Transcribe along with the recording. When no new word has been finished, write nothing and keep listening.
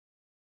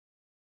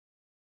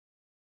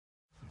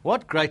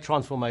What great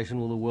transformation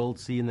will the world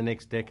see in the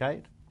next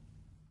decade?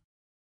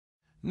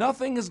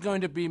 Nothing is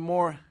going to be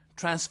more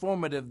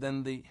transformative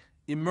than the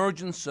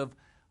emergence of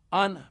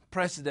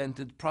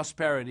unprecedented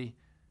prosperity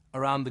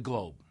around the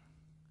globe.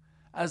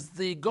 As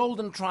the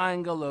golden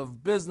triangle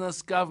of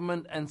business,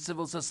 government, and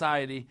civil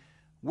society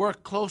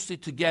work closely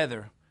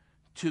together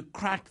to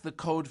crack the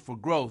code for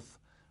growth,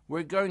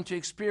 we're going to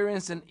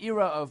experience an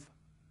era of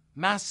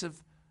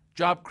massive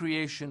job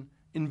creation,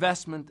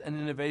 investment, and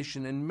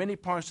innovation in many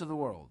parts of the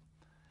world.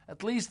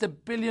 At least 1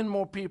 billion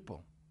more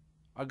people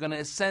are going to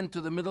ascend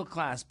to the middle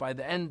class by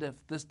the end of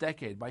this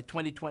decade, by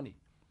 2020.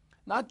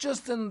 Not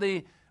just in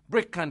the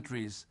BRIC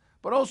countries,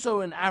 but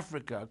also in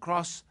Africa,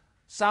 across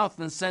South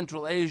and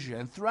Central Asia,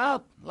 and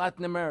throughout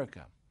Latin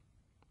America.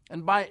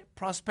 And by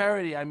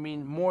prosperity, I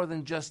mean more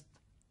than just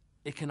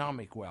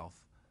economic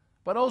wealth,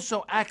 but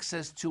also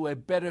access to a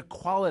better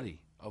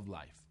quality of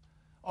life.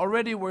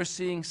 Already we're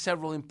seeing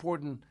several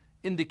important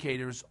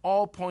indicators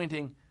all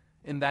pointing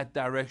in that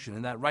direction,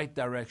 in that right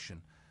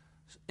direction.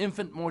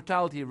 Infant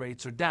mortality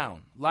rates are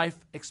down, life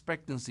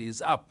expectancy is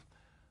up,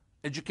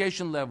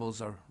 education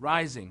levels are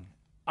rising,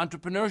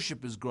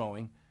 entrepreneurship is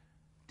growing,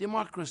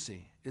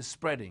 democracy is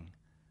spreading,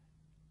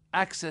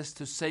 access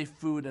to safe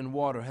food and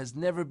water has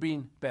never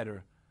been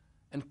better,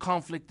 and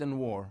conflict and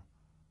war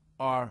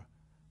are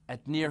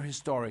at near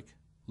historic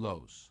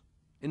lows.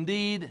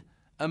 Indeed,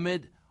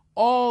 amid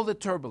all the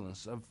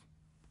turbulence of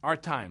our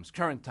times,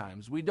 current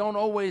times, we don't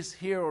always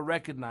hear or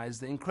recognize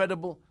the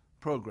incredible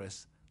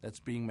progress that's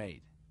being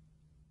made.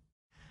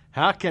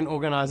 How can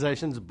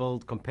organizations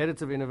build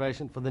competitive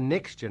innovation for the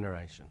next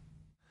generation?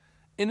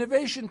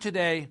 Innovation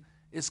today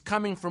is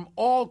coming from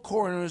all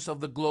corners of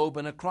the globe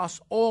and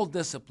across all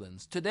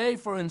disciplines. Today,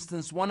 for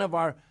instance, one of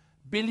our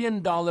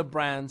billion-dollar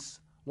brands,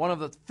 one of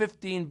the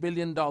 $15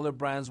 billion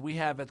brands we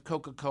have at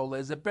Coca-Cola,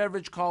 is a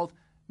beverage called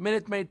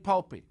Minute Maid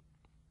Pulpy.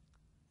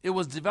 It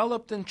was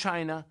developed in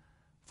China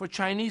for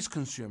Chinese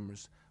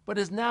consumers, but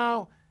is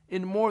now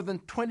in more than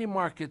 20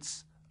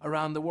 markets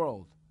around the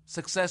world,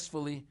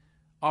 successfully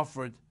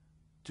offered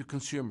to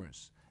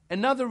consumers.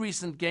 Another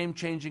recent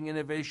game-changing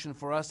innovation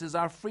for us is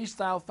our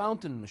Freestyle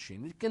fountain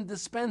machine. It can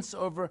dispense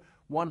over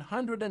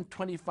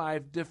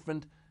 125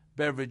 different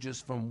beverages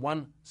from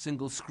one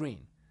single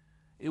screen.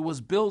 It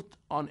was built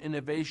on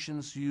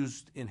innovations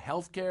used in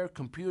healthcare,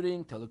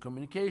 computing,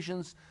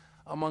 telecommunications,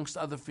 amongst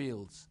other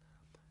fields.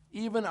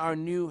 Even our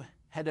new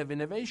head of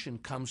innovation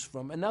comes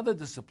from another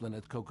discipline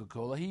at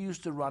Coca-Cola. He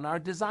used to run our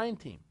design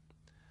team.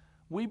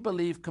 We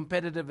believe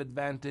competitive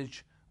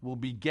advantage will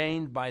be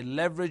gained by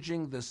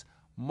leveraging this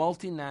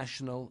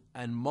multinational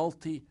and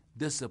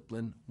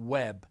multidiscipline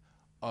web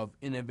of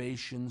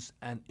innovations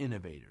and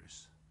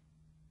innovators.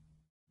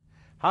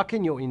 How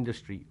can your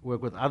industry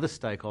work with other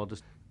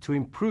stakeholders to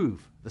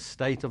improve the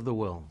state of the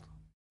world?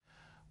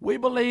 We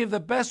believe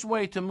the best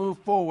way to move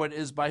forward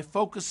is by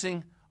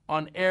focusing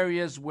on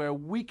areas where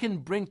we can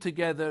bring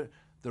together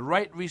the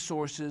right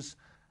resources,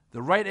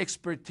 the right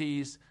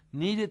expertise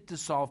needed to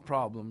solve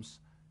problems,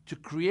 to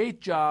create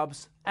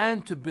jobs,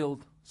 and to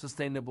build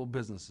sustainable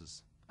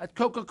businesses. At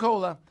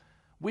Coca-Cola,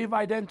 we've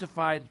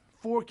identified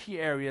 4 key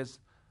areas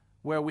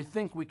where we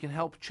think we can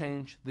help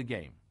change the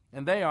game.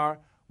 And they are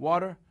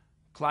water,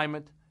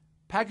 climate,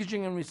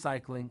 packaging and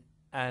recycling,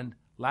 and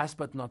last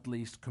but not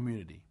least,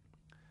 community.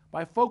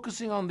 By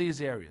focusing on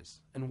these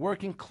areas and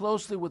working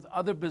closely with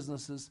other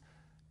businesses,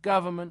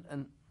 government,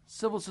 and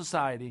civil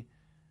society,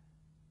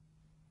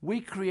 we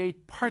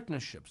create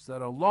partnerships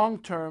that are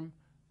long-term,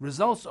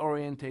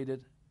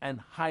 results-oriented, and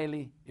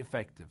highly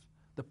effective.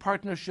 The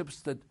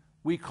partnerships that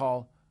we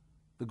call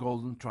the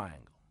Golden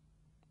Triangle.